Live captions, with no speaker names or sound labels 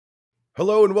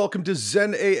Hello and welcome to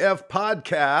Zen AF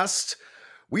Podcast.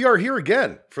 We are here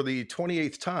again for the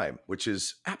 28th time, which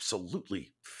is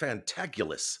absolutely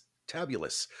fantabulous.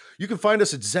 Tabulous. You can find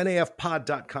us at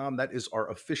zenafpod.com. That is our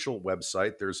official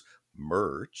website. There's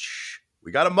merch.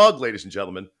 We got a mug, ladies and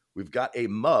gentlemen. We've got a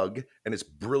mug, and it's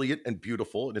brilliant and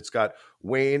beautiful, and it's got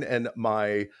Wayne and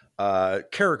my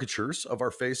caricatures of our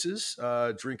faces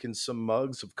drinking some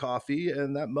mugs of coffee,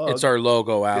 and that mug. It's our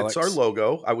logo, Alex. It's our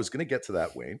logo. I was going to get to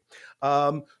that, Wayne.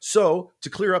 So to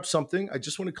clear up something, I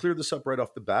just want to clear this up right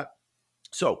off the bat.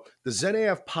 So the Zen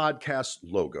AF Podcast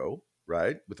logo,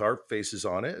 right, with our faces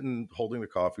on it and holding the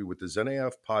coffee with the Zen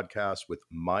AF Podcast with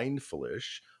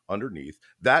Mindfulish underneath,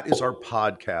 that is our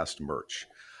podcast merch.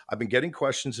 I've been getting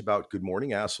questions about Good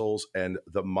Morning Assholes and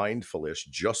the Mindfulish,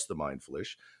 just the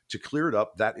Mindfulish. To clear it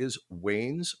up, that is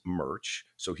Wayne's merch.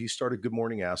 So he started Good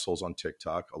Morning Assholes on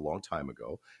TikTok a long time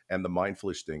ago, and the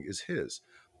Mindfulish thing is his.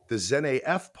 The Zen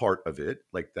AF part of it,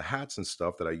 like the hats and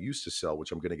stuff that I used to sell,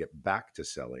 which I'm going to get back to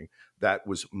selling, that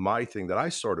was my thing that I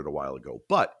started a while ago.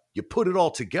 But you put it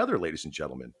all together, ladies and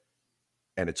gentlemen,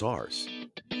 and it's ours.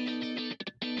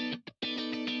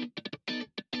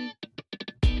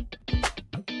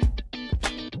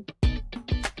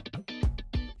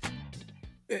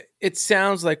 It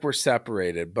sounds like we're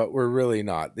separated, but we're really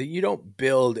not. That you don't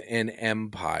build an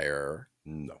empire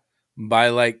by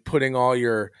like putting all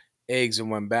your eggs in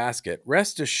one basket.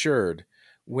 Rest assured,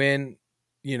 when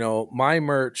my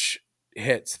merch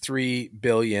hits 3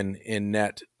 billion in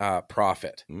net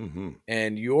profit,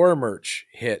 and your merch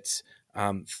hits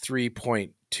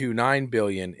 3.29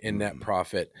 billion in net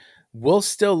profit, we'll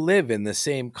still live in the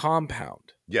same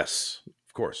compound. Yes.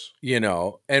 Of course.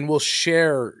 And we'll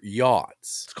share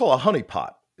yachts. It's called a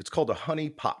honeypot. It's called a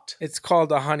honeypot. It's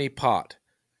called a honeypot.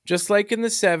 Just like in the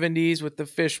 70s with the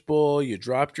fishbowl, you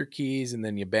dropped your keys and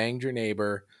then you banged your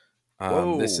neighbor.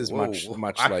 This is much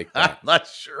like that. I'm not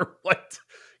sure what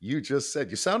you just said.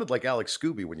 You sounded like Alex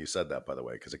Skuby when you said that, by the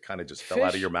way, because it kind of just fell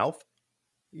out of your mouth.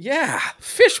 Yeah,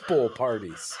 fishbowl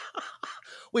parties.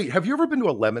 Wait, have you ever been to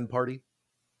a lemon party?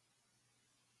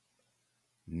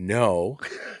 No.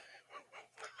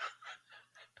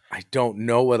 I don't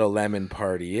know what a lemon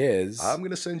party is. I'm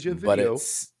going to send you a video.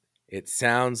 But it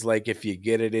sounds like if you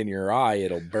get it in your eye,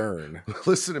 it'll burn.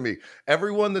 Listen to me.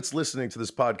 Everyone that's listening to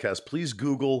this podcast, please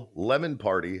Google lemon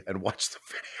party and watch the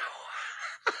video.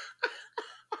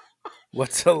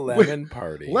 What's a lemon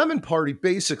party? Lemon party,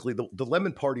 basically, the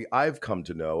lemon party I've come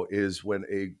to know is when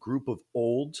a group of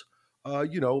old,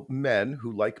 men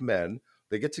who like men,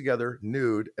 they get together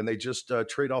nude and they just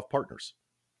trade off partners.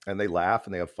 And they laugh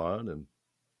and they have fun and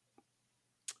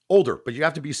older, but you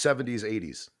have to be 70s,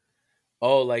 80s.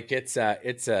 Oh, like it's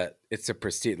a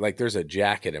prestige. Like there's a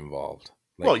jacket involved.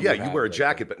 Like well, yeah, you wear a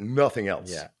jacket, but nothing else.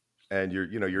 Yeah, and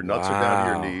your nuts are down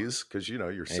to your knees because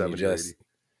you're 70 or 80.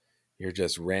 You're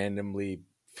just randomly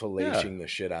filleting the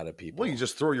shit out of people. Well, you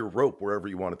just throw your rope wherever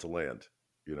you want it to land.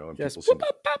 And just people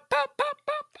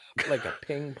like a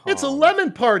ping pong. It's a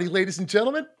lemon party, ladies and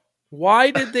gentlemen.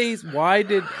 Why did they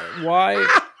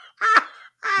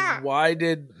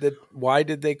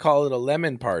call it a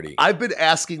lemon party? I've been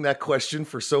asking that question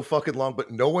for so fucking long,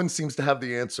 but no one seems to have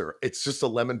the answer. It's just a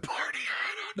lemon party.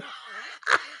 I don't know.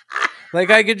 Like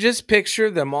I could just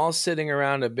picture them all sitting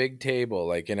around a big table,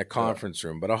 like in a conference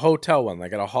room, but a hotel one,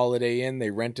 like at a Holiday Inn. They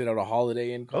rented out a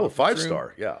Holiday Inn. Oh,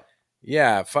 5-star, yeah.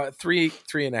 Yeah,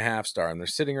 3.5 star, and they're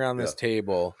sitting around this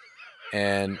table,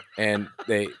 and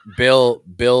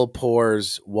Bill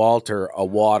pours Walter a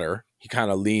water. He kind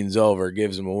of leans over,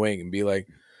 gives him a wink, and be like,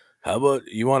 "How about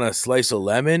you want a slice of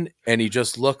lemon?" And he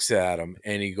just looks at him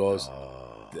and he goes,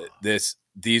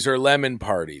 "These are lemon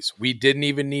parties. We didn't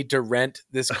even need to rent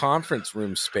this conference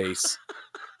room space.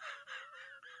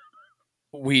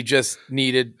 We just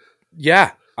needed,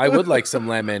 I would like some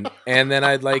lemon, and then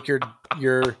I'd like your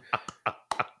unit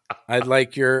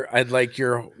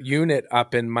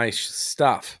up in my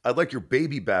stuff. I'd like your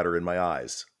baby batter in my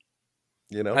eyes.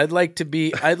 I'd like to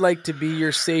be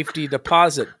your safety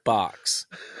deposit box.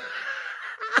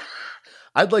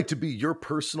 I'd like to be your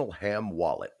personal ham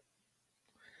wallet.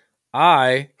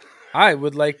 I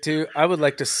would like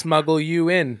to smuggle you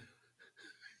in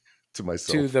to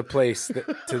myself to the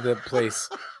place.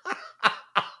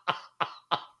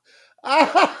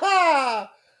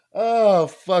 Oh,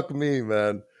 fuck me,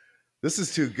 man. This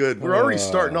is too good. We're already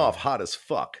starting off hot as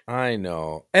fuck. I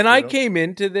know. And I came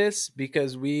into this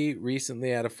because we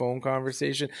recently had a phone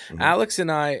conversation. Mm-hmm. Alex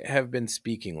and I have been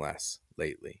speaking less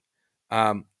lately.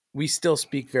 We still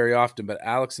speak very often, but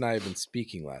Alex and I have been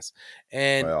speaking less.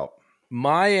 And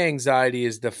my anxiety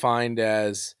is defined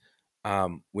as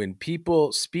when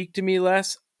people speak to me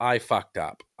less, I fucked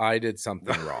up. I did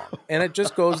something wrong. And it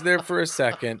just goes there for a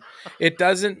second. It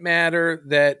doesn't matter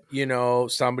that,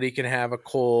 somebody can have a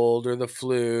cold or the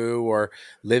flu or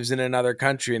lives in another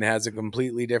country and has a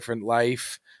completely different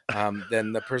life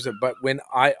than the person. But when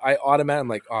I automatically, I'm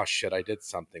like, oh shit, I did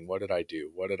something. What did I do?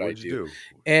 What did I do?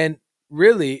 And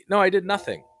really, no, I did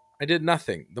nothing.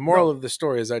 The moral of the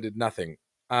story is I did nothing.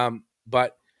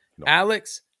 But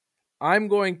Alex, I'm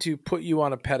going to put you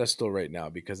on a pedestal right now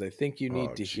because I think you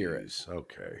need to hear it.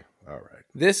 Okay. All right.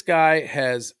 This guy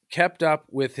has kept up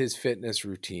with his fitness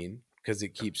routine because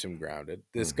it keeps him grounded.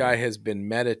 This guy has been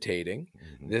meditating.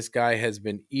 This guy has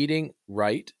been eating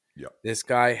right. Yep. This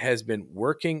guy has been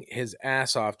working his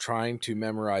ass off trying to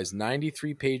memorize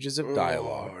 93 pages of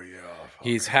dialogue. Oh, yeah.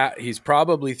 He's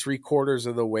probably 3/4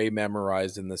 of the way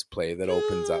memorized in this play that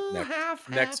opens up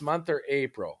next month or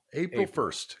April. April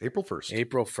 1st. April 1st.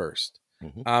 April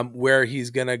 1st. Where he's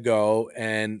gonna go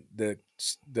and the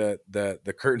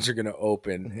curtains are gonna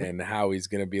open and how he's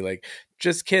gonna be like,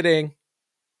 just kidding.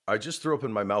 I just threw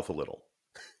open my mouth a little.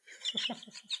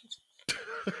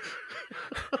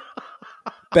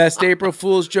 Best April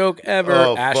Fool's joke ever.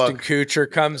 Oh, Ashton Kutcher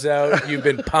comes out. You've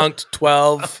been punked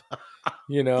 12.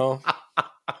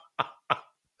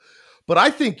 But I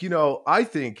think,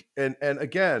 and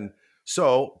again,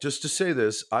 so just to say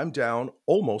this, I'm down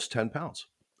almost 10 pounds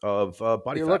of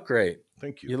body fat. You look great.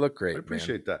 Thank you. You look great. I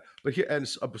appreciate that. But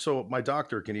so my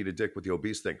doctor can eat a dick with the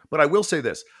obese thing. But I will say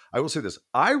this.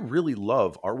 I really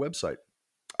love our website.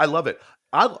 I love it.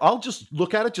 I'll just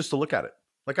look at it just to look at it.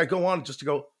 Like I go on just to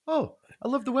go, oh, I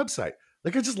love the website.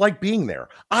 Like I just like being there.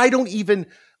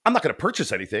 I'm not going to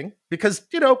purchase anything because,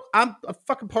 I'm a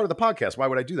fucking part of the podcast. Why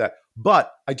would I do that?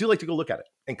 But I do like to go look at it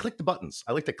and click the buttons.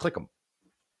 I like to click them.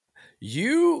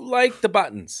 You like the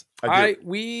buttons. I do.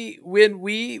 When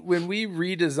we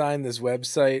redesigned this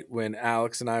website, when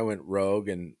Alex and I went rogue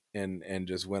and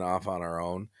just went off on our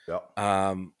own,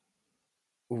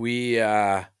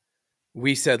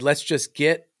 we said, let's just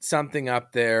get something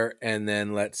up there and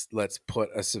then let's put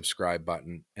a subscribe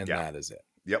button and that is it.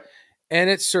 Yep. And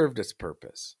it served its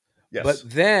purpose. Yes. But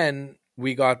then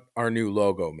we got our new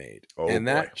logo made and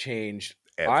that changed.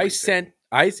 Everything.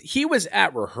 He was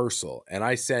at rehearsal and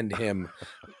I send him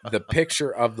the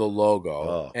picture of the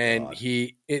logo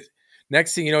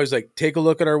next thing you know, he's like, take a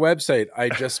look at our website. I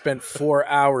just spent 4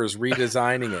 hours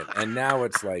redesigning it. And now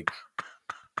it's like,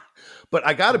 but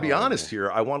I got to be honest here.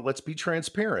 Let's be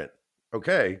transparent.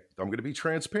 Okay. I'm going to be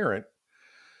transparent.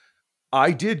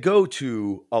 I did go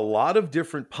to a lot of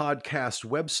different podcast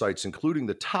websites, including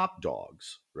the Top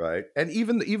Dogs, right? And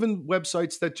even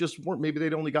websites that just weren't, maybe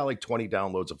they'd only got like 20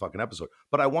 downloads a fucking episode.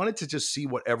 But I wanted to just see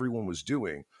what everyone was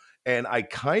doing. And I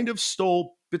kind of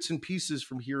stole bits and pieces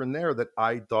from here and there that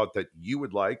I thought that you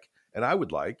would like and I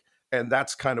would like. And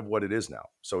that's kind of what it is now.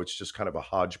 So it's just kind of a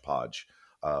hodgepodge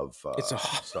of stuff. It's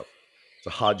a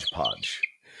hodgepodge.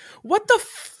 What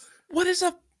is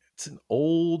a... It's an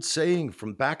old saying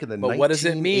from back in the 1980s. What does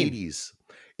it mean?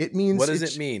 It means what does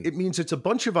it mean? It means it's a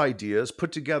bunch of ideas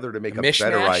put together to make a mishmash?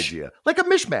 Better idea, like a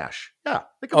mishmash. Yeah,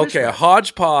 like a mishmash. A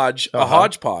hodgepodge. A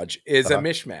hodgepodge is a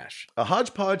mishmash. A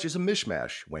hodgepodge is a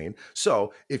mishmash, Wayne.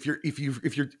 So if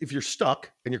you're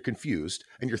stuck and you're confused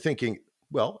and you're thinking,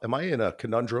 well, am I in a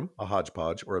conundrum, a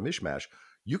hodgepodge, or a mishmash?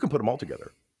 You can put them all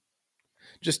together.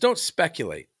 Just don't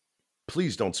speculate.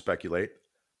 Please don't speculate.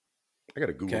 I got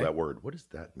to Google that word. What does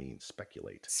that mean?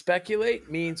 Speculate.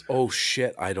 Speculate means, oh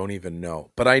shit, I don't even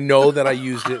know. But I know that I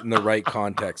used it in the right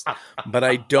context. But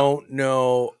I don't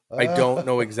know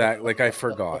exactly. Like I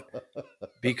forgot.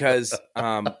 Because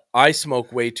I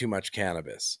smoke way too much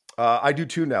cannabis. I do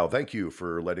too now. Thank you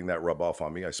for letting that rub off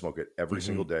on me. I smoke it every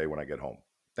single day when I get home.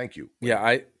 Thank you.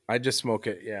 Yeah, I just smoke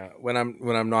it. Yeah. When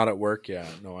I'm not at work. Yeah.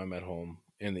 No, I'm at home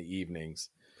in the evenings.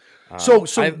 So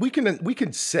we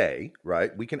can say,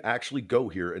 right, we can actually go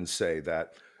here and say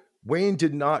that Wayne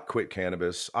did not quit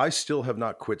cannabis. I still have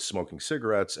not quit smoking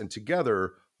cigarettes. And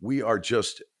together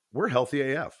we're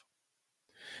healthy AF.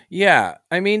 Yeah.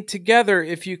 I mean, together,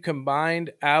 if you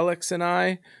combined Alex and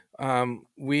I,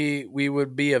 we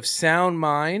would be of sound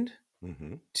mind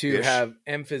to have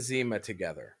emphysema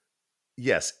together.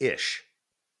 Yes. Ish.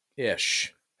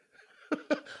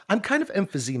 I'm kind of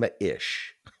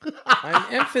emphysema-ish.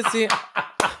 I'm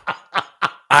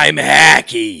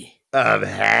hacky. I'm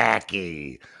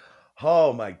hacky.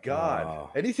 Oh my God.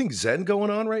 Wow. Anything Zen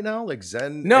going on right now? Like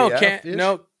Zen? No,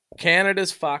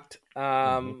 Canada's fucked.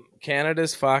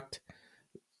 Canada's fucked.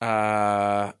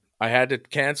 I had to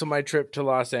cancel my trip to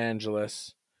Los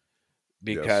Angeles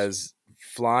because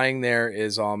flying there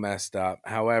is all messed up.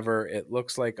 However, it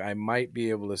looks like I might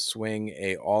be able to swing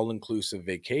a all-inclusive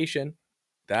vacation.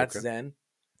 That's Zen.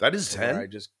 That is Zen. I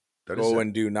just go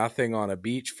and do nothing on a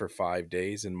beach for 5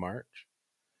 days in March.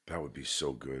 That would be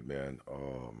so good, man.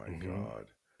 Oh my God.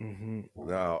 Mm-hmm.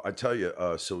 Now I tell you,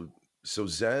 so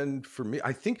Zen for me,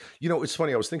 I think, it's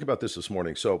funny. I was thinking about this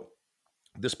morning. So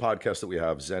this podcast that we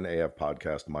have, Zen AF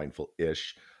podcast,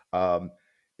 Mindful-ish,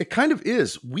 it kind of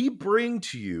is. We bring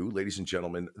to you, ladies and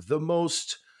gentlemen, the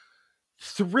most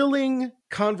thrilling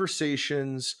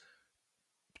conversations,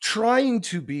 trying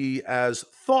to be as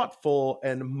thoughtful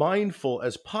and mindful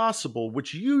as possible,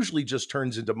 which usually just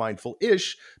turns into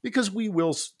mindful-ish because we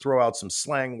will throw out some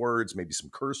slang words, maybe some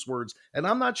curse words. And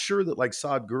I'm not sure that like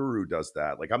Sadhguru does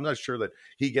that. Like, I'm not sure that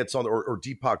he gets on or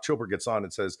Deepak Chopra gets on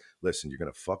and says, listen, you're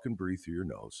going to fucking breathe through your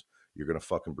nose. You're going to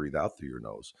fucking breathe out through your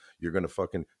nose. You're going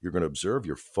to observe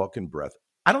your fucking breath.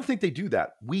 I don't think they do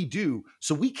that. We do.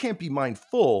 So we can't be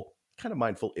mindful, kind of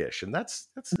mindful-ish. And that's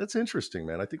interesting,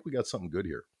 man. I think we got something good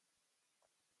here.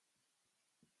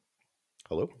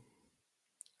 Hello?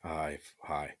 Hi.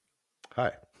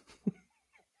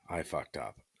 I fucked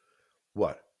up.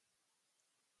 What?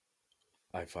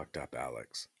 I fucked up,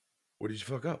 Alex. What did you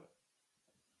fuck up?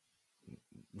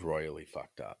 Royally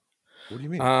fucked up. What do you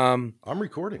mean? I'm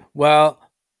recording. Well,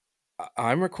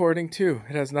 I'm recording too.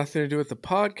 It has nothing to do with the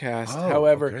podcast.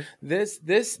 However, this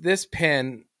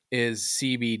pen is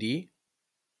CBD.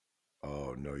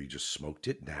 Oh no, you just smoked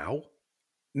it now?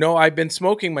 No, I've been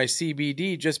smoking my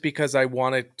CBD just because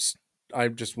because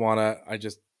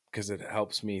it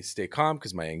helps me stay calm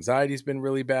because my anxiety's been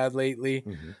really bad lately.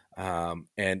 Mm-hmm.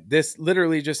 And this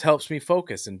literally just helps me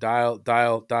focus and dial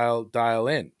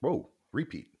in. Whoa,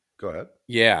 repeat. Go ahead.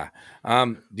 Yeah.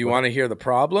 Do you want to hear the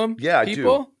problem? Yeah,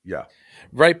 people? I do. Yeah.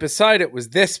 Right beside it was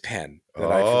this pen that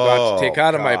I forgot to take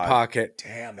out of my pocket.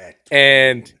 Damn it.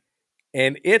 And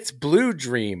it's Blue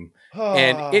Dream.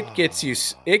 And it gets you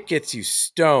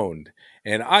stoned.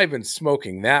 And I've been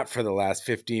smoking that for the last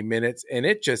 15 minutes and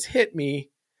it just hit me.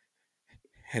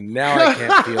 And now I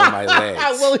can't feel my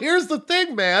legs. Well, here's the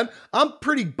thing, man. I'm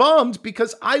pretty bummed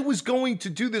because I was going to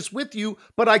do this with you,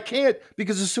 but I can't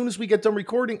because as soon as we get done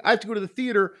recording, I have to go to the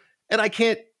theater and I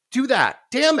can't do that.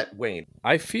 Damn it, Wayne.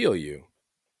 I feel you.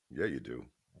 Yeah, you do.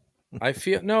 I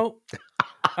feel no.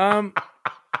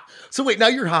 So wait, now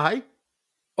you're high?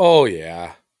 Oh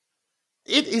yeah.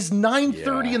 It is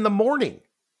 9:30 in the morning.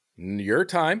 Your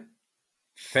time.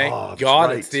 Thank God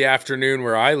right. It's the afternoon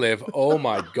where I live. Oh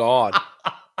my God.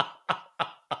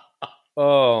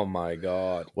 Oh my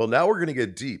God. Well, now we're going to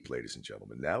get deep, ladies and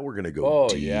gentlemen. Now we're going to go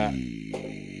deep. Yeah.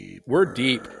 We're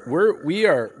deep. We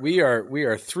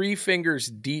are 3 fingers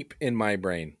deep in my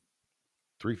brain.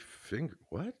 3 fingers?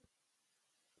 What?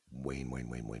 Wayne.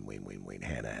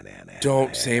 Hannah.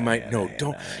 Don't say my no.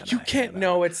 Don't. You can't.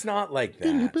 No, it's not like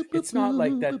that. It's not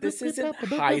like that. This isn't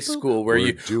high school where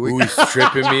you're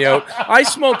tripping me out. I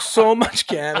smoke so much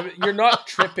cannabis. You're not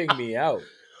tripping me out,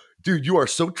 dude. You are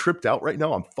so tripped out right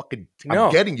now. I'm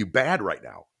getting you bad right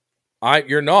now.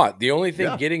 You're not. The only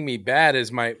thing getting me bad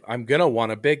is I'm gonna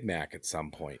want a Big Mac at some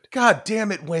point. God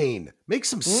damn it, Wayne. Make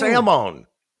some salmon.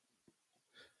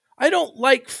 I don't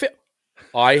like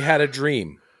I had a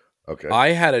dream. Okay. I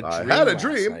had a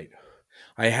dream.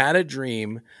 I had a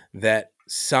dream that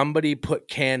somebody put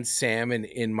canned salmon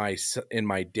in my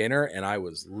dinner, and I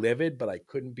was livid, but I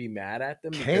couldn't be mad at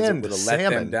them because it would have let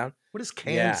them down. What is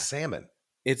canned salmon?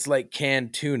 It's like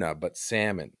canned tuna, but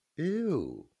salmon.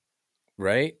 Ew.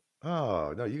 Right?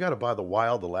 Oh no, you got to buy the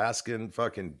wild Alaskan.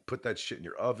 Fucking put that shit in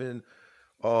your oven.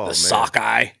 Oh, the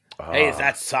sockeye. Hey, is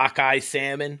that sockeye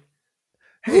salmon?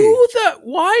 Hey.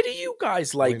 Why do you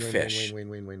guys like fish?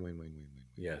 Wayne.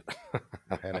 Yeah.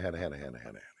 Hannah.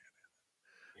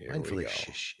 Mindfully.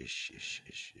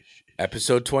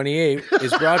 Episode 28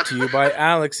 is brought to you by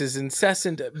Alex's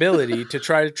incessant ability to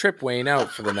try to trip Wayne out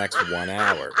for the next 1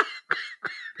 hour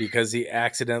because he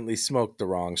accidentally smoked the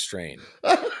wrong strain.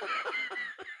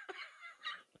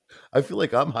 I feel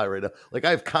like I'm high right now. Like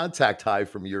I have contact high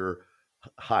from your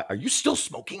high. Are you still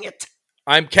smoking it?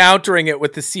 I'm countering it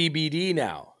with the CBD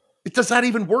now. Does that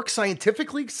even work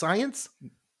scientifically? Science?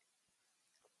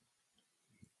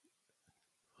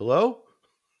 Hello?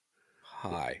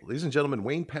 Hi. Ladies and gentlemen,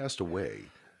 Wayne passed away.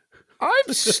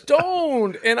 I'm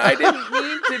stoned, and I didn't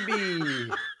mean to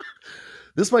be.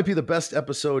 This might be the best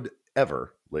episode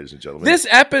ever, ladies and gentlemen. This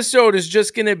episode is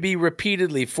just going to be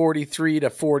repeatedly 43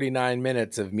 to 49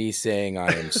 minutes of me saying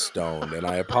I am stoned, and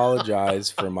I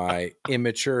apologize for my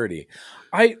immaturity.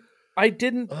 I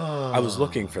didn't. I was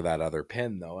looking for that other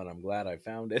pen, though, and I'm glad I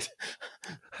found it.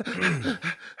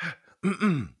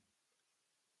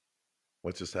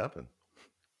 What just happened?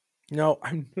 No,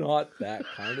 I'm not that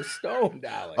kind of stoned,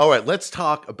 Alex. All right, let's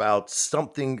talk about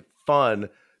something fun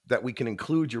that we can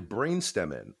include your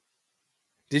brainstem in.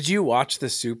 Did you watch the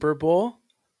Super Bowl?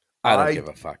 I don't give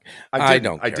a fuck. I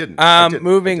don't care. I didn't.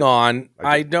 Moving on.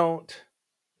 I don't.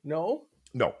 No?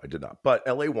 No, I did not. But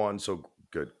LA won, so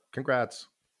good. Congrats.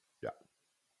 Yeah.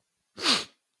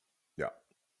 Yeah.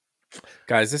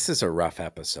 Guys, this is a rough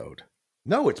episode.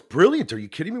 No, it's brilliant. Are you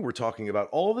kidding me? We're talking about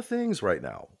all the things right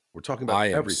now. We're talking about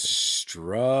everything. I am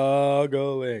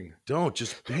struggling. Don't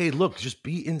just, hey, look, just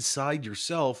be inside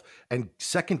yourself and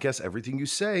second guess everything you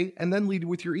say and then lead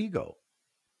with your ego.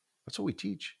 That's what we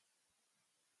teach.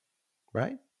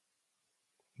 Right?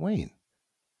 Wayne,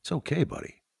 it's okay,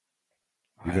 buddy.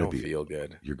 I don't feel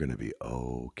good. You're going to be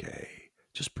okay.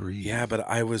 Just breathe. Yeah, but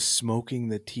I was smoking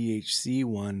the THC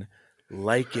one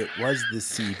like it was the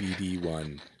CBD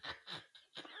one.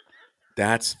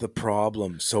 That's the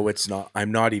problem. So it's not,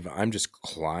 I'm just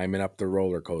climbing up the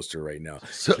roller coaster right now.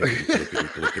 So,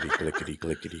 clickety.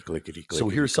 So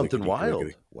here's something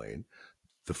wild, Wayne.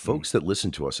 The folks that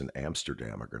listen to us in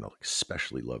Amsterdam are going to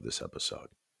especially love this episode.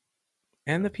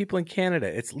 And the people in Canada.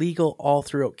 It's legal all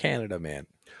throughout Canada, man.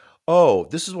 Oh,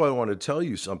 this is what I want to tell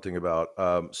you something about.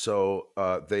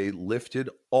 They lifted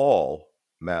all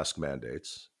mask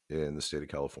mandates in the state of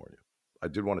California. I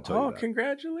did want to tell you that. Oh,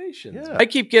 congratulations. Yeah. I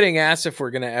keep getting asked if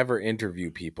we're going to ever interview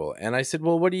people. And I said,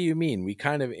 well, what do you mean? We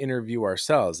kind of interview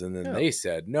ourselves. And then they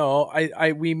said, no,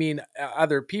 we mean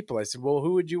other people. I said, well,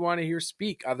 who would you want to hear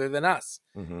speak other than us?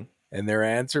 Mm-hmm. And their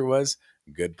answer was,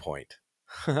 good point.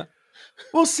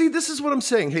 Well, see, this is what I'm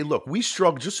saying. Hey, look, we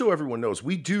struggle, just so everyone knows,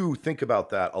 we do think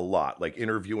about that a lot, like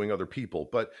interviewing other people.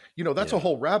 But, that's a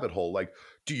whole rabbit hole. Like,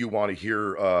 do you want to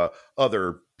hear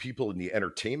other people in the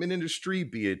entertainment industry,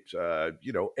 be it,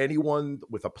 anyone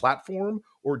with a platform?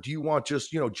 Or do you want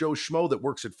just, Joe Schmo that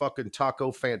works at fucking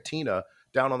Taco Fantina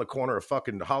down on the corner of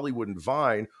fucking Hollywood and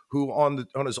Vine, who on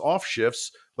his off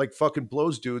shifts, like fucking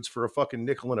blows dudes for a fucking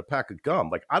nickel and a pack of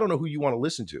gum? Like, I don't know who you want to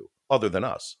listen to other than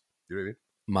us. You know what I mean?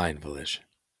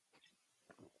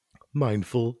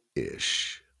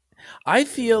 Mindful-ish. I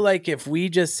feel like if we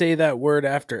just say that word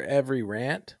after every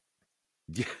rant,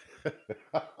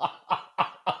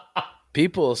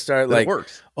 people will start like,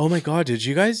 oh my God, did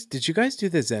you guys do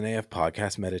the ZenAF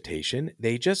podcast meditation?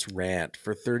 They just rant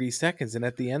for 30 seconds. And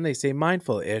at the end they say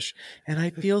mindful-ish. And I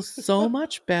feel so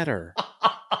much better.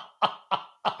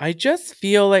 I just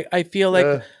feel like,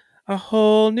 a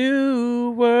whole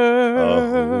new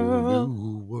world.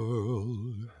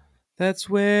 That's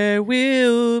where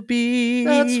we'll be.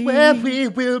 That's where we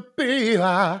will be.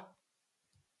 I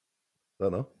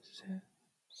don't know.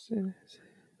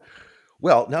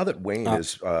 Well, now that Wayne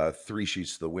is 3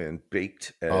 sheets to the wind,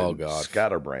 baked and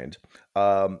scatterbrained,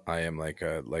 I am like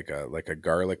a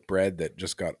garlic bread that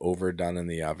just got overdone in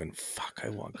the oven. Fuck, I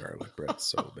want garlic bread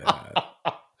so bad.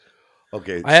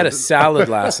 Okay, I had a salad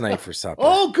last night for supper.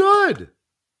 Oh, good.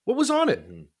 What was on it?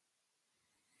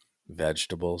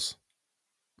 Vegetables.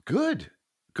 Good.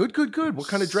 What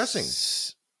kind of dressing?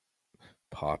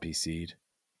 Poppy seed.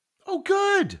 Oh,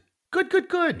 good. Good.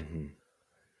 Mm-hmm.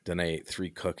 Then I ate 3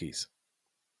 cookies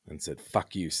and said,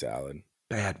 fuck you, salad.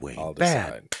 Bad Wayne. I'll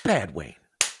decide. Bad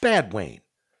Wayne.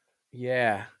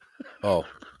 Yeah. Oh.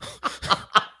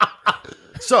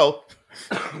 So,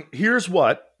 here's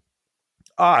what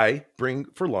I bring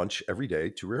for lunch every day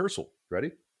to rehearsal.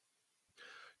 Ready?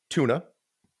 Tuna,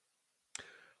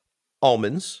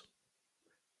 almonds,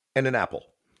 and an apple.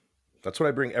 That's what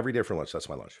I bring every day for lunch. That's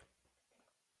my lunch.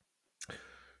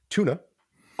 Tuna,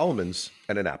 almonds,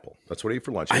 and an apple. That's what I eat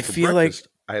for lunch. I for feel breakfast,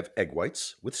 I have egg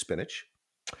whites with spinach.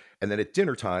 And then at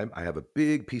dinner time, I have a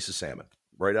big piece of salmon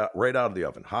right out of the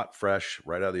oven. Hot, fresh,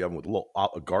 right out of the oven with a little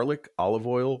garlic, olive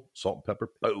oil, salt and pepper.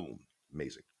 Boom.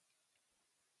 Amazing.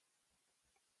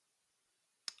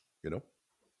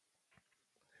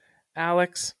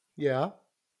 Alex. Yeah.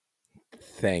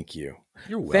 Thank you.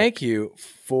 You're welcome. Thank you.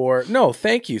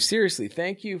 Seriously.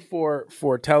 Thank you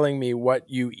for telling me what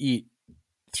you eat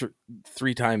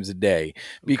 3 times a day,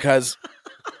 because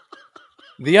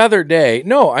the other day,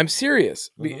 no, I'm serious,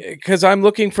 because I'm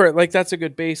looking for, like, that's a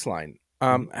good baseline.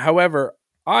 However,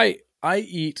 I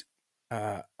eat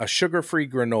a sugar-free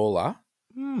granola.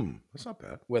 That's not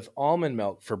bad. With almond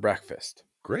milk for breakfast.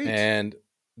 Great. And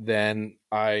then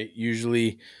I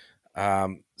usually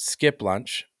skip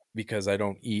lunch because I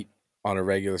don't eat on a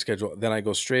regular schedule. Then I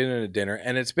go straight into dinner,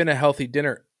 and it's been a healthy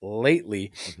dinner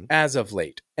lately, as of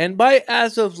late. And by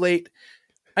as of late,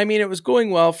 I mean, it was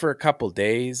going well for a couple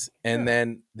days. And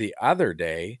then the other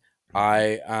day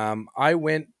I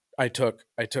took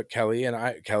Kelly and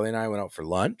I went out for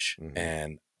lunch,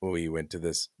 and we went to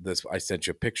this, I sent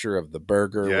you a picture of the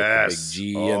burger with the big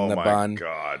G in the bun. Oh my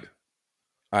God.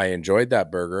 I enjoyed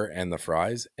that burger and the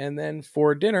fries. And then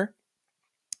for dinner,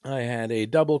 I had a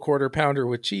double quarter pounder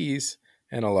with cheese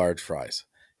and a large fries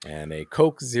and a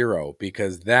Coke Zero,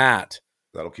 because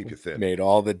that'll keep you thin. Made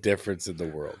all the difference in the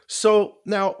world. So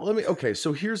now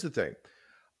so here's the thing.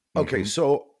 Okay,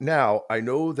 so now I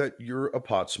know that you're a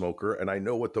pot smoker, and I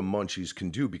know what the munchies can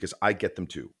do because I get them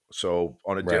too. So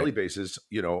on a daily basis,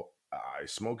 I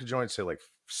smoke a joint, say like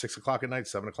 6 o'clock at night,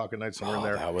 7 o'clock at night, somewhere in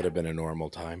there. That would have been a normal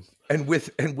time. And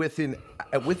within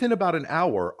about an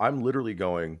hour, I'm literally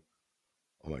going,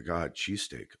 oh my God,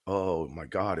 cheesesteak. Oh my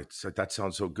God, that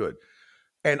sounds so good.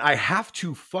 And I have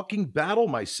to fucking battle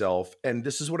myself. And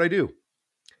this is what I do.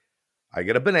 I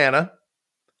get a banana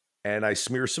and I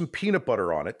smear some peanut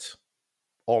butter on it,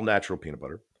 all natural peanut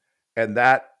butter. And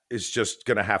that is just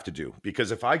going to have to do,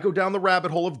 because if I go down the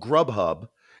rabbit hole of Grubhub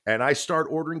and I start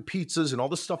ordering pizzas and all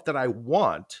the stuff that I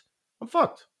want, I'm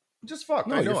fucked. I'm just fucked.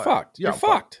 No, I know you're fucked. Yeah, you're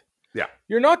fucked. Yeah.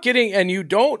 You're not getting, and you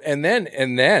don't. And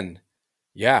then,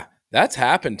 yeah, that's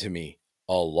happened to me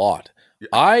a lot. You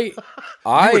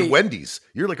and Wendy's.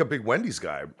 You're like a big Wendy's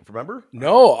guy, remember?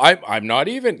 No, I'm not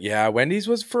even. Yeah, Wendy's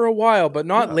was for a while, but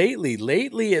not lately.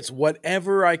 Lately, it's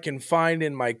whatever I can find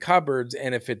in my cupboards,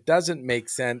 and if it doesn't make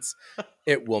sense,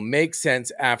 it will make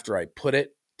sense after I put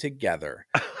it together.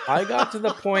 I got to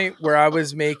the point where I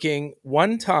was making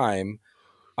blueberry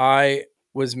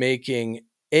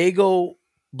Eggo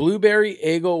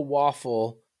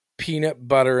waffle peanut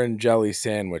butter and jelly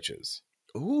sandwiches.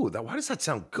 Ooh, why does that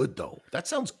sound good though? That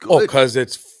sounds good. Oh, because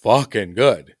it's fucking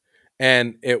good.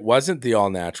 And it wasn't the all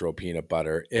natural peanut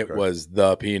butter. It was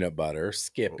the peanut butter,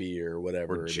 Skippy or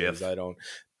whatever it is. I don't.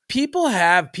 People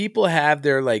have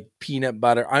their like peanut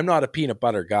butter. I'm not a peanut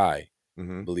butter guy,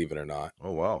 believe it or not.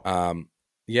 Oh wow.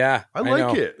 Yeah, I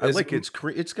like it. I like it.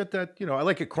 It's got that. I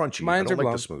like it crunchy. I don't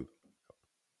like the smooth.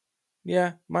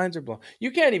 Yeah, mines are blown.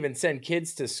 You can't even send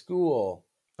kids to school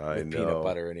with peanut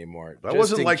butter anymore. That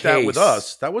wasn't like that with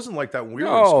us. That wasn't like that when we were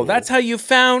in school. No, that's how you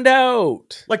found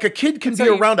out. Like a kid can be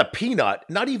around a peanut,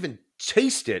 not even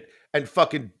taste it, and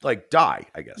fucking like die,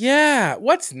 I guess. Yeah.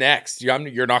 What's next?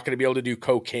 You're not going to be able to do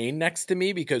cocaine next to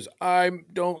me because I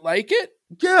don't like it?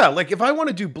 Yeah, like if I want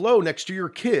to do blow next to your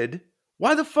kid,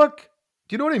 why the fuck?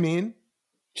 Do you know what I mean?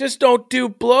 Just don't do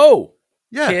blow,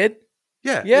 kid.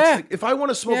 Yeah. Yeah. Like, if I want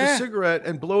to smoke a cigarette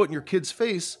and blow it in your kid's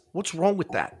face, what's wrong with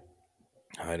that?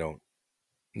 I don't.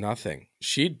 Nothing.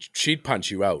 She'd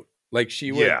punch you out. Like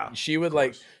she would. Yeah, she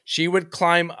would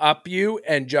climb up you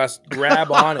and just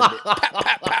grab on it.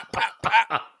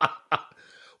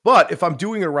 But if I'm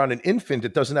doing it around an infant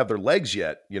that doesn't have their legs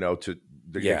yet, you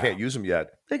can't use them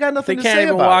yet. They got nothing to say about it. They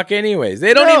can't even walk anyways.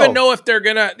 They don't even know if they're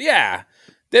gonna. Yeah,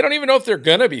 they don't even know if they're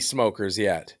gonna be smokers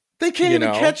yet. They can't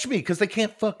even catch me because they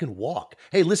can't fucking walk.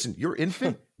 Hey, listen, your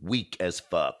infant weak as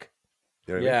fuck.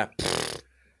 You know what I mean?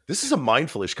 This is a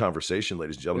mindful-ish conversation,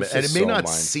 ladies and gentlemen. And it may not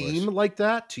seem like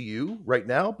that to you right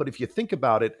now, but if you think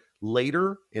about it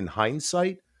later in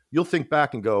hindsight, you'll think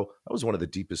back and go, that was one of the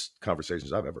deepest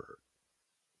conversations I've ever heard.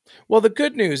 Well, the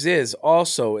good news is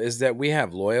that we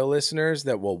have loyal listeners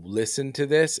that will listen to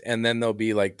this, and then they'll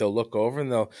look over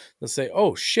and they'll say,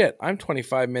 oh shit, I'm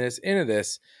 25 minutes into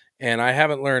this and I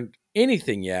haven't learned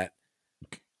anything yet.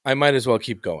 I might as well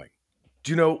keep going.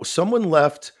 Do you know, someone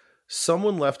left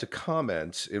a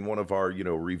comment in one of our,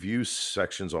 review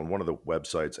sections on one of the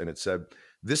websites, and it said,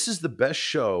 this is the best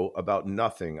show about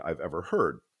nothing I've ever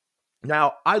heard.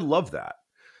 Now, I love that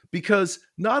because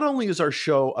not only is our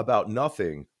show about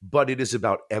nothing, but it is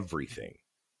about everything.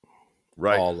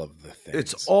 Right? All of the things.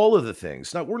 It's all of the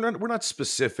things. Now, we're not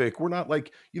specific. We're not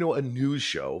like, a news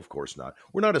show. Of course not.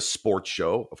 We're not a sports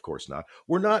show. Of course not.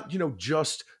 We're not,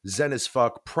 just zen as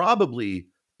fuck. Probably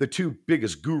the two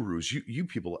biggest gurus you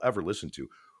people ever listen to.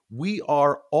 We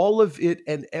are all of it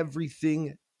and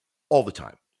everything all the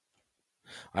time.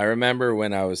 I remember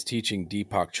when I was teaching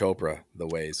Deepak Chopra the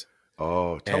ways.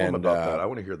 Oh, tell him about that. I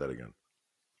want to hear that again.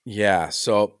 Yeah,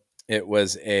 so it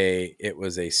was a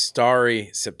starry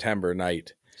September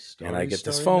night, and I get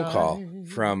this phone call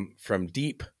from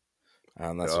Deep.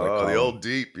 That's what I call the him. Old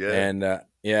Deep, yeah. And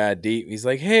Deep. He's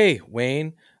like, "Hey,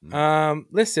 Wayne,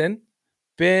 listen,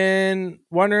 been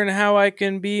wondering how I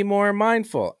can be more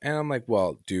mindful." And I'm like,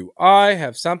 "Well, do I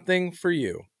have something for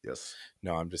you?" Yes.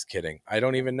 No, I'm just kidding. I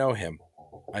don't even know him.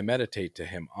 I meditate to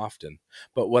him often.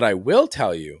 But what I will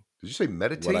tell you... Did you say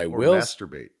meditate or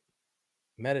masturbate?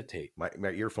 Meditate. My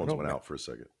earphones went out for a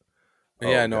second.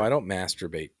 Yeah, no, I don't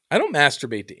masturbate. I don't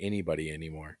masturbate to anybody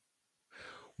anymore.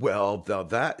 Well,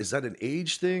 now is that an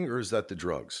age thing or is that the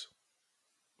drugs?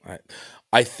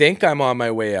 I think I'm on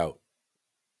my way out.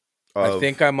 I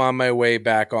think I'm on my way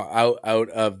back out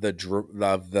of the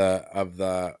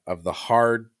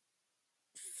hard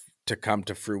to come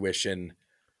to fruition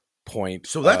point.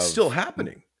 So that's still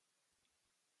happening.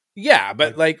 Yeah,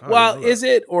 but is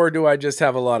it, or do I just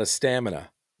have a lot of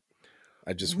stamina?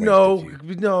 I just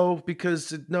no,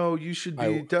 because you should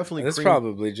be definitely. That's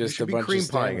probably just a bunch cream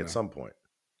pieing at some point.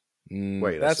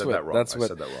 Wait, I said that wrong. I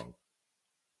said that wrong.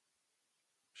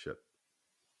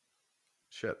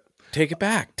 Shit. Take it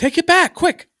back. Take it back.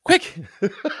 Quick. I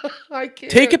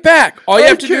can't. Take it back. All you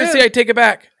have to do is say, I take it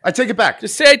back. I take it back.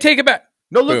 Just say, I take it back.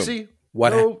 No look-see.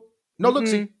 What? No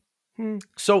look-see.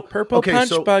 So purple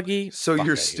punch buggy. So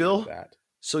you're still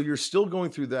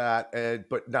going through that.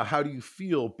 But now how do you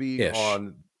feel being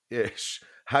on ish?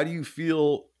 How do you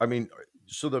feel? I mean,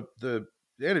 so the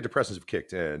antidepressants have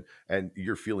kicked in and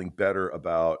you're feeling better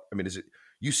about, I mean, is it,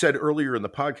 you said earlier in the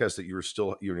podcast that you were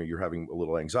still, you're having a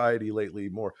little anxiety lately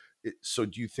more. So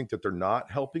do you think that they're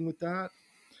not helping with that?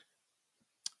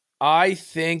 I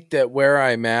think that where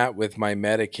I'm at with my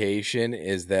medication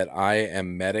is that I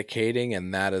am medicating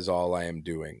and that is all I am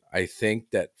doing. I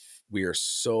think that we are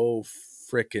so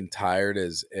freaking tired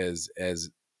as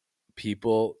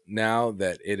people now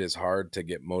that it is hard to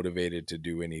get motivated to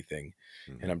do anything.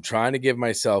 Mm-hmm. And I'm trying to give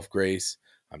myself grace.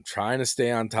 I'm trying to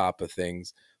stay on top of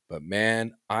things. But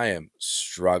man, I am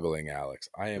struggling, Alex.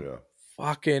 I am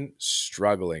fucking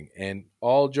struggling. And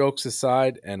all jokes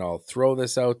aside, and I'll throw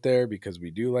this out there because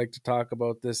we do like to talk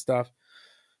about this stuff.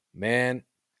 Man,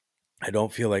 I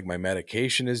don't feel like my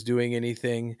medication is doing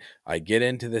anything. I get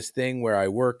into this thing where I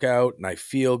work out and I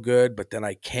feel good, but then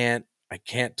I can't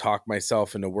talk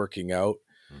myself into working out.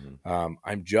 Mm-hmm.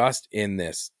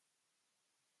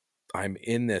 I'm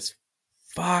in this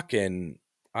fucking,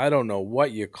 I don't know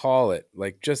what you call it.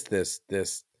 Like just this,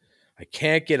 I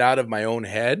can't get out of my own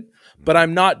head, but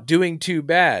I'm not doing too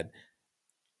bad.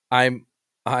 I'm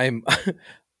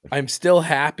still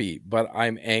happy, but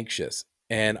I'm anxious.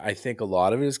 And I think a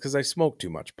lot of it is because I smoke too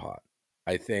much pot.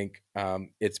 I think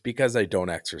it's because I don't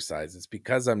exercise. It's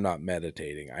because I'm not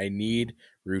meditating. I need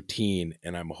routine,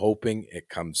 and I'm hoping it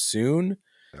comes soon.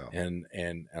 Yeah.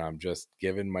 And I'm just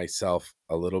giving myself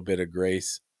a little bit of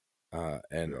grace,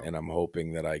 and I'm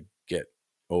hoping that I get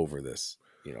over this.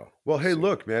 Well, hey,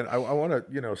 look, man, I want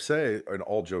to say, and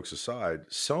all jokes aside,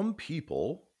 some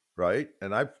people, right,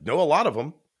 and I know a lot of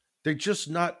them, they're just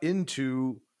not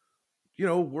into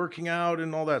working out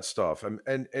and all that stuff.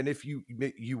 And if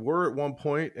you were at one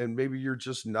point and maybe you're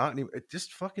just not anymore, it's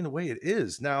just fucking the way it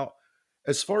is. Now,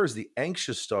 as far as the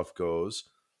anxious stuff goes,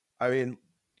 I mean,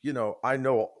 I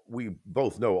know we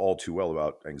both know all too well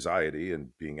about anxiety and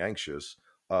being anxious.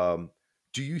 Do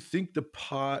you think the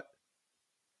pot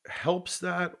helps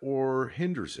that or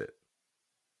hinders it?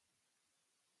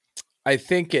 I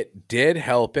think it did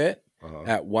help it.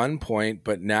 At one point,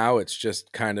 but now it's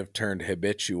just kind of turned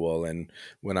habitual. And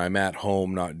when I'm at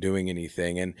home, not doing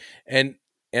anything, and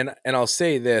I'll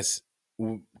say this: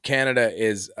 Canada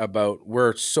is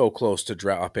we're so close to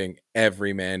dropping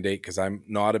every mandate because I'm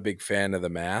not a big fan of the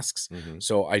masks. Mm-hmm.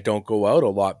 So I don't go out a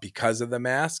lot because of the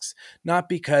masks, not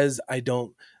because I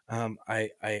don't. I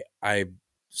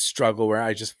struggle where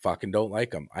I just fucking don't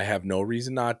like them. I have no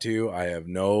reason not to. I have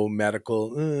no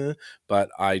medical, but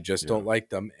I just don't like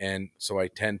them, and so I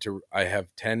tend to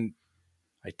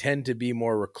be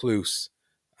more recluse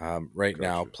right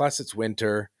now. Plus, it's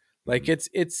winter. Like it's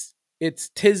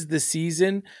tis the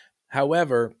season.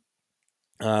 However,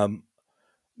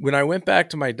 when I went back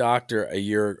to my doctor a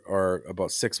year or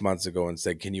about 6 months ago and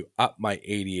said, "Can you up my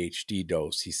ADHD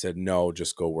dose?" He said, "No,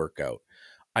 just go work out."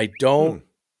 I don't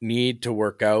need to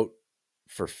work out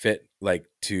for fit, like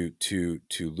to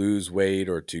lose weight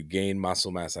or to gain muscle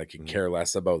mass. I can care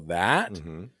less about that.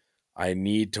 Mm-hmm. I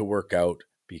need to work out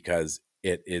because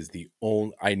it is the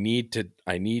only, I need to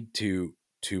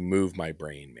move my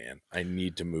brain, man. I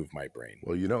need to move my brain.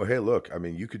 Well, hey, look, I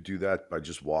mean, you could do that by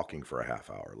just walking for a half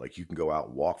hour. Like you can go out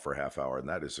and walk for a half hour, and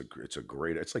that is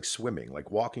it's like swimming. Like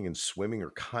walking and swimming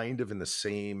are kind of in the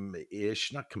same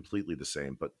ish, not completely the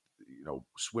same, but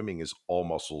swimming is all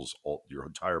muscles, your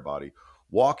entire body.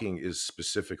 Walking is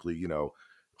specifically,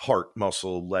 heart,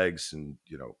 muscle, legs, and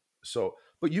so.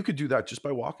 But you could do that just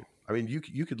by walking. I mean,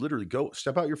 you could literally go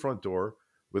step out your front door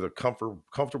with a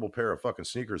comfortable pair of fucking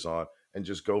sneakers on and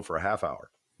just go for a half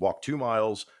hour. Walk 2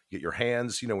 miles. Get your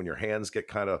hands, when your hands get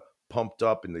kind of pumped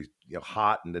up and they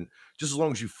hot, and then just as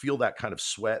long as you feel that kind of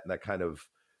sweat and that kind of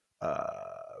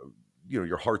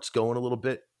your heart's going a little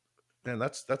bit. Man,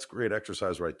 that's great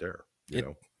exercise right there.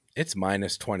 It's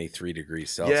minus 23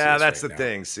 degrees Celsius. Yeah, that's right the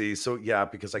thing. See, so yeah,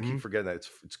 because I keep forgetting that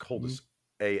it's cold as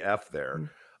AF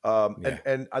there.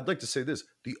 And I'd like to say this: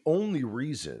 the only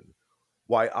reason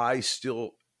why I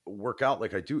still work out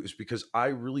like I do is because I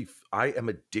am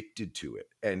addicted to it.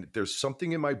 And there's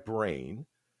something in my brain,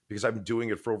 because I've been doing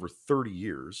it for over 30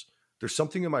 years. There's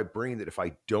something in my brain that if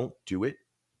I don't do it,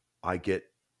 I get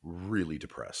really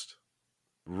depressed.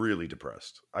 Really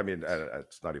depressed. I mean,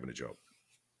 it's not even a joke.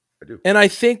 I do. And I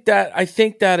think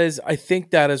that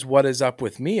is what is up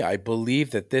with me. I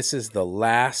believe that this is the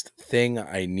last thing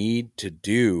I need to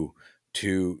do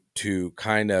to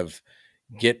kind of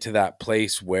get to that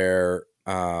place where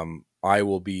I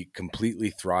will be completely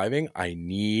thriving. I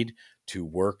need to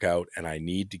work out and I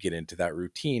need to get into that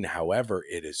routine. However,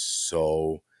 it is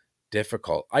so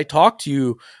difficult. I talk to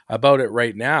you about it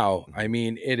right now. I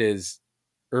mean, it is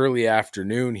early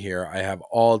afternoon here. I have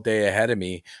all day ahead of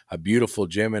me, a beautiful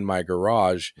gym in my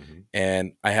garage,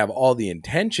 and I have all the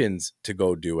intentions to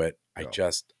go do it. I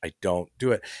don't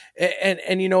do it.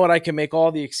 And you know what? I can make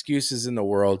all the excuses in the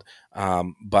world,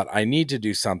 but I need to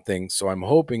do something. So I'm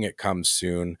hoping it comes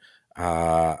soon.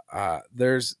 Life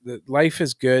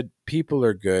is good. People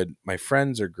are good. My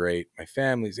friends are great. My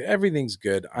family's, everything's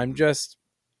good. I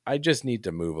just need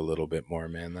to move a little bit more,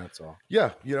 man. That's all.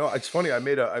 Yeah, it's funny. I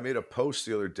made a post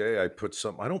the other day. I put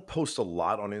I don't post a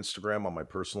lot on Instagram on my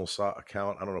personal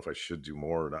account. I don't know if I should do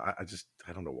more. I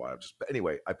don't know why. But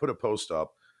anyway, I put a post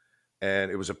up,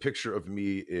 and it was a picture of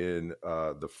me in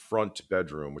the front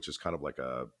bedroom, which is kind of like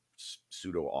a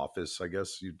pseudo office, I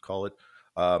guess you'd call it.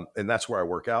 And that's where I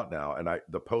work out now. And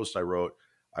the post I wrote,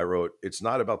 it's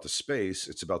not about the space,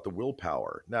 it's about the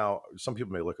willpower. Now, some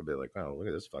people may look a bit like, oh, look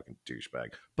at this fucking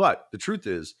douchebag. But the truth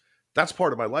is, that's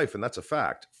part of my life, and that's a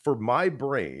fact. For my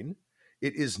brain,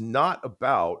 it is not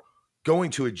about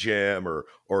going to a gym or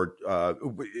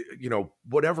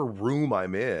whatever room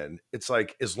I'm in. It's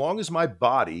like, as long as my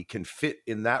body can fit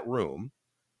in that room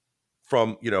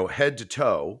from, head to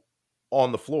toe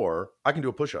on the floor, I can do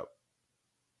a push-up.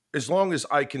 As long as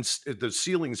the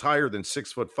ceiling's higher than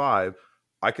 6'5",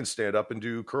 I can stand up and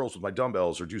do curls with my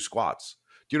dumbbells or do squats.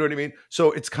 Do you know what I mean?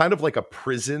 So it's kind of like a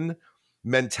prison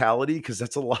mentality, because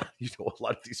that's a lot. A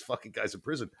lot of these fucking guys in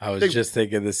prison. I was just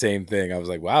thinking the same thing. I was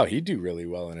like, wow, he'd do really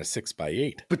well in a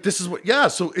 6x8. But this is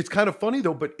so it's kind of funny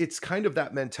though, but it's kind of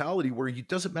that mentality where it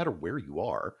doesn't matter where you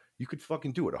are. You could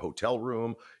fucking do it. A hotel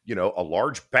room, a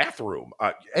large bathroom,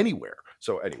 anywhere.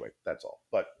 So anyway, that's all.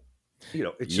 But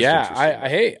it's just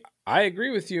I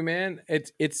agree with you, man.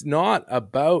 It's not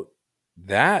about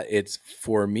that. It's,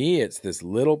 for me, it's this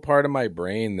little part of my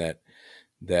brain that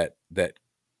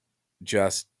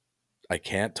just, I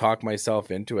can't talk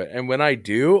myself into it. And when I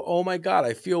do, oh my God,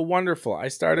 I feel wonderful. I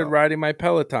started riding my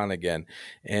Peloton again,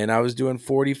 and I was doing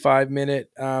 45-minute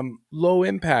low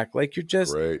impact. Like, you're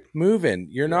just moving.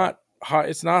 You're not,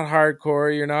 it's not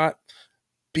hardcore. You're not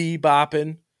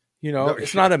bebopping.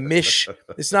 It's not a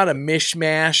it's not a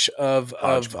mishmash of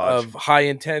high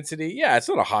intensity. Yeah, it's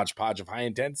not a hodgepodge of high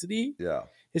intensity. Yeah.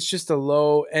 It's just a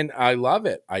low, and I love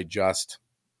it.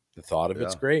 The thought of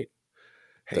it's great.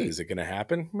 Hey, is it going to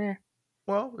happen? Meh.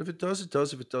 Well, if it does, it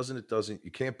does. If it doesn't, it doesn't. You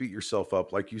can't beat yourself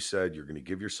up. Like you said, you're going to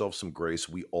give yourself some grace.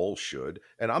 We all should.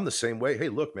 And I'm the same way. Hey,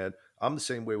 look, man, I'm the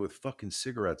same way with fucking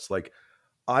cigarettes. Like,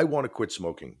 I want to quit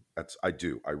smoking. I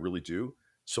do. I really do.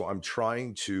 So I'm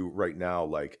trying to right now,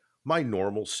 like, my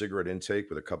normal cigarette intake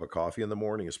with a cup of coffee in the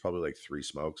morning is probably like 3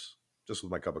 smokes, just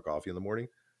with my cup of coffee in the morning.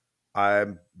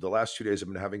 The last 2 days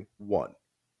I've been having one.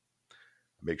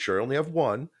 Make sure I only have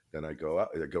one. Then I go out,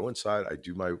 I go inside, I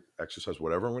do my exercise,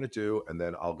 whatever I'm going to do. And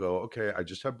then I'll go, okay, I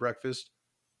just had breakfast.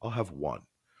 I'll have one.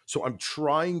 So I'm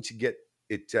trying to get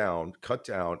it down, cut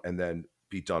down, and then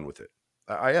be done with it.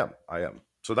 I am.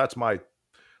 So that's my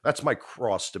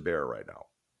cross to bear right now.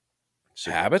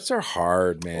 Habits are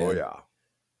hard, man. Oh yeah.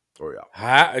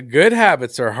 Good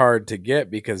habits are hard to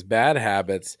get, because bad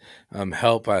habits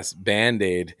help us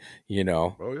band-aid,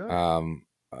 a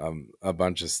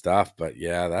bunch of stuff. But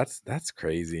yeah, that's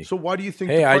crazy. So why do you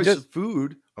think the price of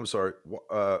food, I'm sorry,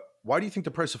 why do you think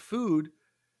the price of food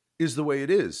is the way it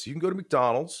is? You can go to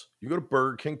McDonald's, you go to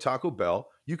Burger King, Taco Bell,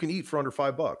 you can eat for under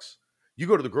 $5. You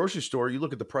go to the grocery store, you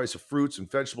look at the price of fruits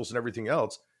and vegetables and everything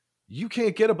else, you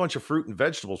can't get a bunch of fruit and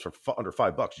vegetables for under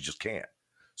 $5. You just can't.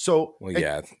 So,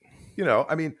 I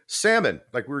mean, salmon,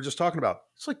 like we were just talking about,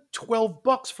 it's like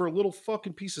 $12 for a little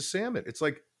fucking piece of salmon. It's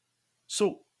like,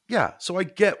 so yeah. So I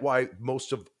get why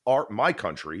most of my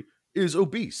country is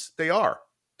obese. They are.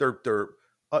 They're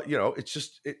it's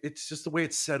just the way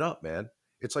it's set up, man.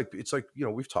 It's like,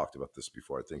 we've talked about this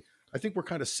before. I think we're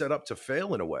kind of set up to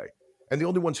fail in a way. And the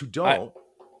only ones who don't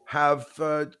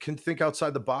can think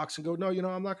outside the box and go, no,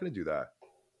 I'm not going to do that.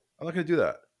 I'm not going to do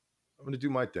that. I'm going to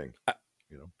do my thing.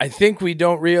 I think we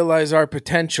don't realize our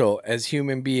potential as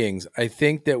human beings. I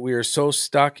think that we are so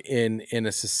stuck in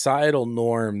a societal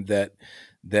norm that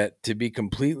to be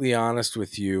completely honest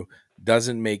with you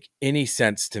doesn't make any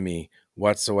sense to me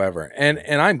whatsoever. And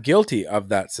I'm guilty of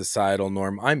that societal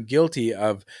norm. I'm guilty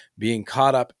of being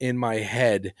caught up in my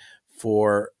head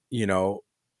for,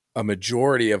 a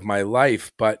majority of my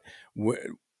life, but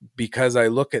because I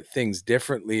look at things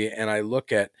differently and I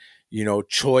look at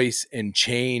choice and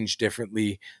change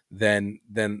differently than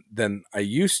I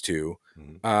used to.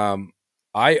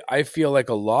 I feel like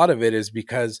a lot of it is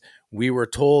because we were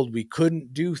told we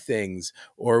couldn't do things,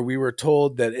 or we were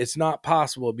told that it's not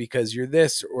possible because you're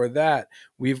this or that.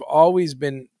 We've always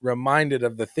been reminded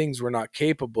of the things we're not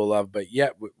capable of, but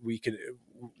yet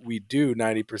we do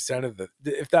 90% of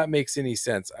if that makes any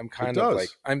sense. I'm kind of like,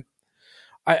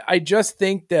 I just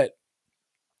think that,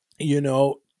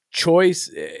 choice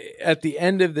at the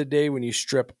end of the day, when you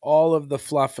strip all of the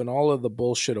fluff and all of the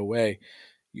bullshit away,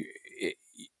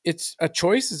 it's a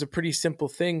choice is a pretty simple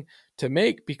thing to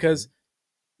make, because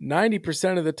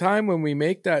 90% of the time when we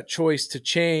make that choice to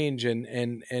change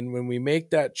and when we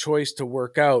make that choice to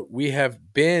work out, we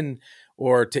have been,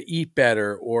 or to eat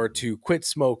better, or to quit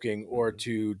smoking, or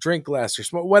to drink less, or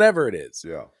smoke, whatever it is.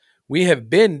 Yeah. We have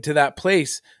been to that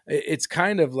place. It's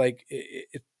kind of like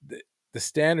the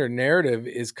standard narrative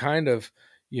is kind of,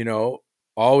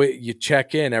 always you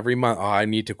check in every month. Oh, I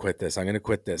need to quit this. I'm going to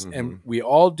quit this. And we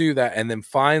all do that. And then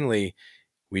finally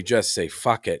we just say,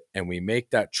 fuck it. And we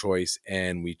make that choice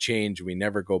and we change. We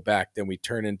never go back. Then we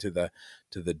turn into the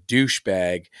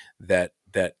douchebag that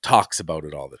talks about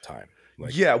it all the time.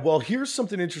 Yeah. Well, here's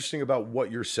something interesting about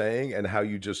what you're saying and how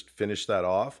you just finished that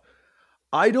off.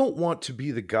 I don't want to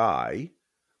be the guy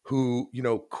who,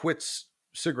 quits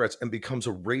cigarettes and becomes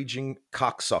a raging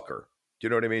cocksucker. Do you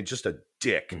know what I mean? Just a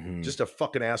dick, just a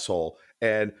fucking asshole,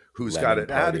 and who's got an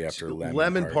attitude,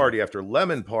 lemon party after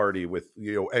lemon party with,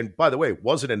 and by the way,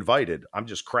 wasn't invited. I'm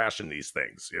just crashing these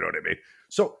things. You know what I mean?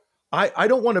 So I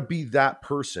don't want to be that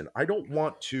person. I don't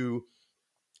want to,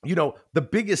 the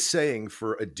biggest saying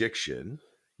for addiction,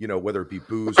 whether it be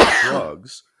booze or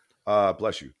drugs,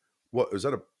 bless you. What is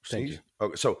that? Thank you.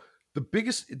 Okay, so the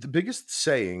biggest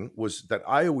saying was that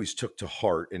I always took to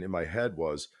heart, and in my head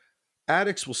was,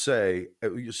 addicts will say,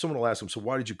 someone will ask them, so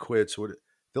why did you quit? So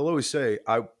they'll always say,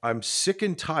 I'm sick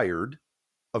and tired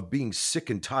of being sick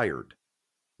and tired,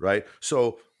 right?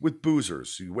 So with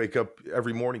boozers, you wake up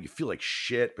every morning, you feel like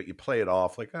shit, but you play it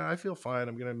off like, I feel fine.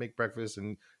 I'm going to make breakfast,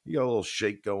 and you got a little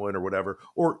shake going or whatever.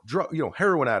 Or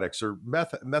heroin addicts or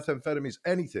methamphetamines,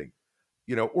 anything,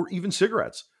 or even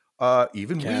cigarettes.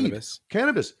 Even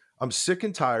cannabis. I'm sick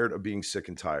and tired of being sick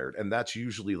and tired. And that's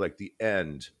usually like the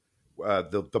end,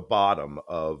 the bottom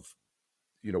of,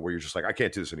 where you're just like, I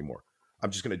can't do this anymore. I'm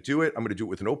just going to do it. I'm going to do it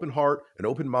with an open heart, an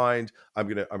open mind. I'm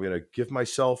going to give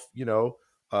myself, I'm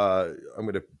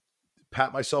going to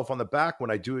pat myself on the back when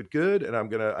I do it good.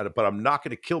 And but I'm not going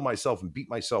to kill myself and beat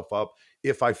myself up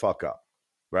if I fuck up.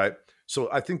 Right. So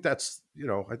I think that's,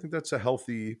 it's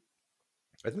healthy.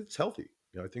 I think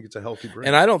it's a healthy brain.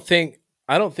 And I don't think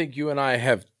you and I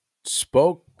have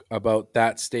spoke about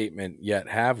that statement yet,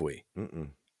 have we?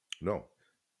 No.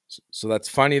 So that's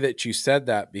funny that you said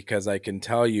that, because I can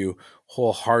tell you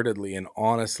wholeheartedly and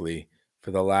honestly, for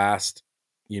the last,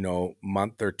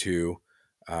 month or two,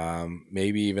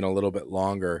 maybe even a little bit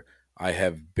longer, I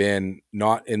have been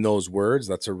not in those words.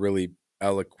 That's a really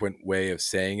eloquent way of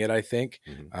saying it, I think,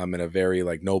 in a very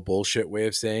like no bullshit way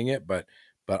of saying it. But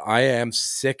I am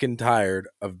sick and tired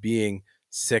of being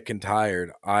sick and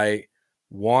tired. I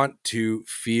want to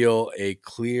feel a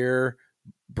clear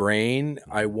brain.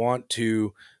 I want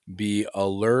to be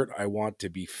alert. I want to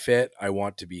be fit. I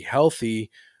want to be healthy.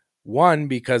 One,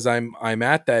 because I'm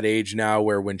at that age now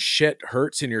where when shit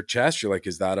hurts in your chest, you're like,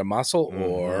 is that a muscle?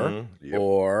 Or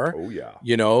oh yeah,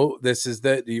 this is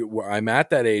I'm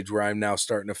at that age where I'm now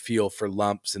starting to feel for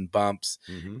lumps and bumps.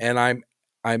 And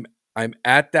I'm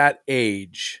at that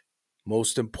age,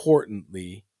 most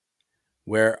importantly,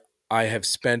 where I have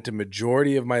spent a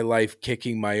majority of my life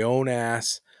kicking my own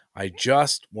ass. I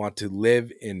just want to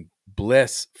live in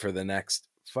bliss for the next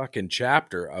fucking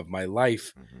chapter of my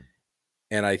life.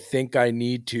 And I think I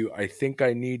need to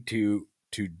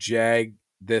jag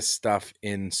this stuff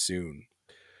in soon.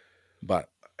 But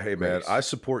hey, man, I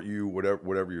support you,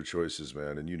 whatever your choice is,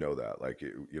 man. And that, like,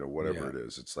 whatever it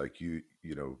is, it's like you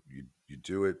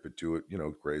do it, but do it,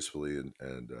 gracefully.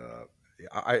 And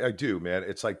I do, man.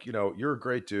 It's like, you're a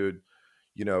great dude.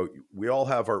 We all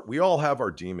have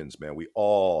our demons, man. We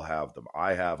all have them.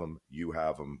 I have them. You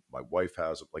have them. My wife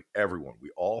has them. Like everyone,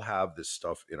 we all have this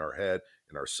stuff in our head,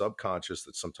 in our subconscious,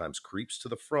 that sometimes creeps to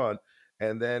the front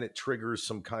and then it triggers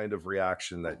some kind of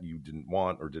reaction that you didn't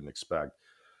want or didn't expect,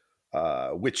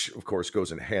 which of course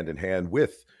goes in hand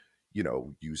with,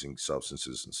 using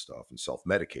substances and stuff and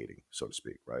self-medicating, so to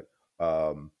speak, right?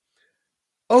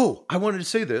 Oh, I wanted to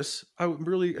say this. I'm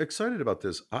really excited about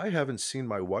this. I haven't seen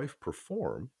my wife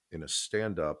perform in a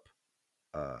stand-up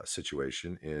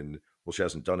situation well, she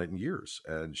hasn't done it in years,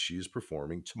 and she's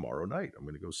performing tomorrow night. I'm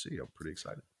going to go see. I'm pretty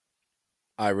excited.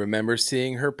 I remember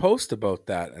seeing her post about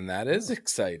that, and that is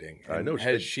exciting. And I know.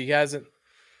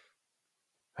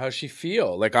 How's she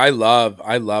feel? Like I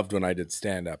loved when I did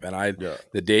stand up, and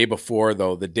the day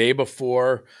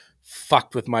before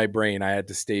fucked with my brain. I had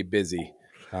to stay busy.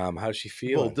 How's she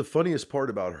feeling? Well, the funniest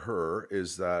part about her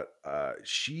is that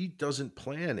she doesn't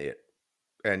plan it,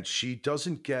 and she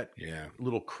doesn't get a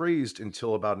little crazed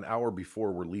until about an hour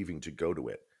before we're leaving to go to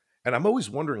it. And I'm always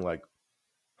wondering, like,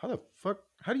 how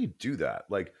do you do that?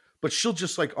 Like, but she'll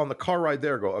just like on the car ride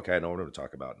there go, okay, I know what I'm going to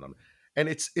talk about. And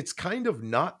it's kind of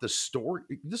not the story.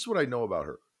 This is what I know about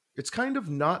her. It's kind of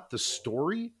not the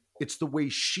story. It's the way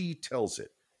she tells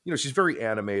it. She's very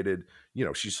animated.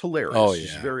 She's hilarious. Oh, yeah.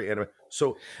 She's very animated.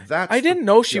 So that's... I didn't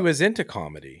know she was into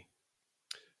comedy.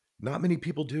 Not many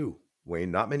people do, Wayne.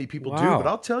 Not many people do. But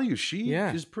I'll tell you, she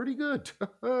is pretty good.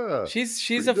 She's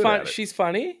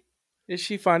funny. Is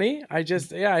she funny? I've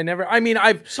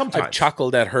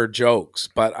chuckled at her jokes,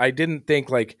 but I didn't think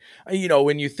like,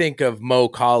 when you think of Mo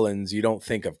Collins, you don't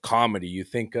think of comedy. You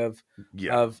think of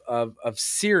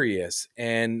serious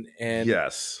and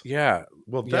yes. Yeah.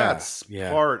 Well, that's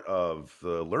part of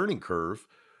the learning curve.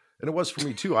 And it was for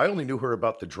me too. I only knew her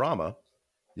about the drama,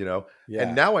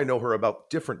 and now I know her about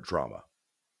different drama.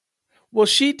 Well,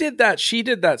 she did that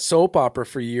soap opera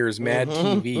for years, Mad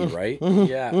TV, right?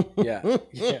 Yeah.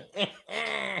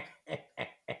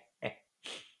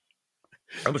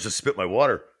 I almost just spit my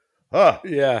water. Ah,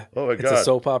 yeah. Oh my God. It's a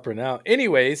soap opera now.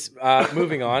 Anyways,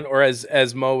 moving on, or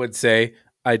as Mo would say,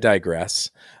 I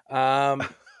digress.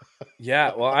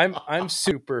 Yeah. Well, I'm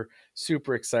super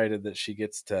excited that she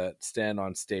gets to stand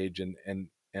on stage,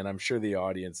 and I'm sure the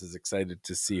audience is excited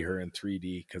to see her in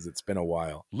 3D because it's been a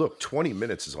while. Look, 20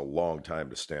 minutes is a long time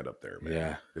to stand up there, man.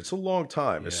 Yeah. It's a long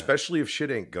time, especially if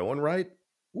shit ain't going right.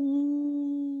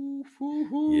 Ooh,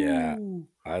 yeah.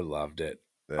 I loved it.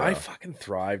 Yeah. I fucking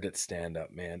thrived at stand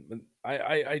up, man.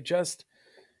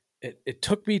 It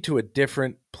took me to a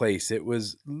different place. It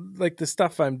was like the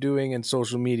stuff I'm doing in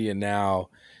social media now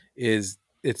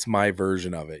it's my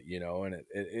version of it, and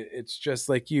it's just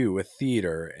like you with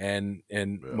theater and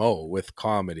Mo with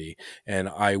comedy. And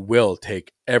I will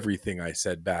take everything I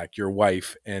said back. Your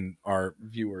wife, and our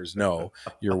viewers know,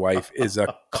 your wife is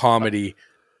a comedy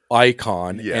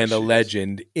icon and a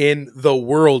legend in the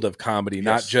world of comedy,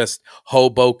 not just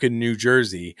Hoboken, New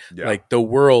Jersey. Like the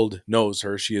world knows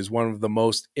her. She is one of the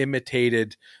most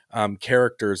imitated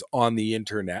characters on the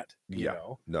internet.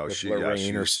 With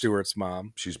Lorraine or Stuart's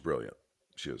mom. She's brilliant.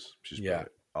 She's brilliant.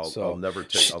 I'll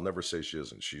never say she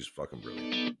isn't. She's fucking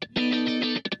brilliant.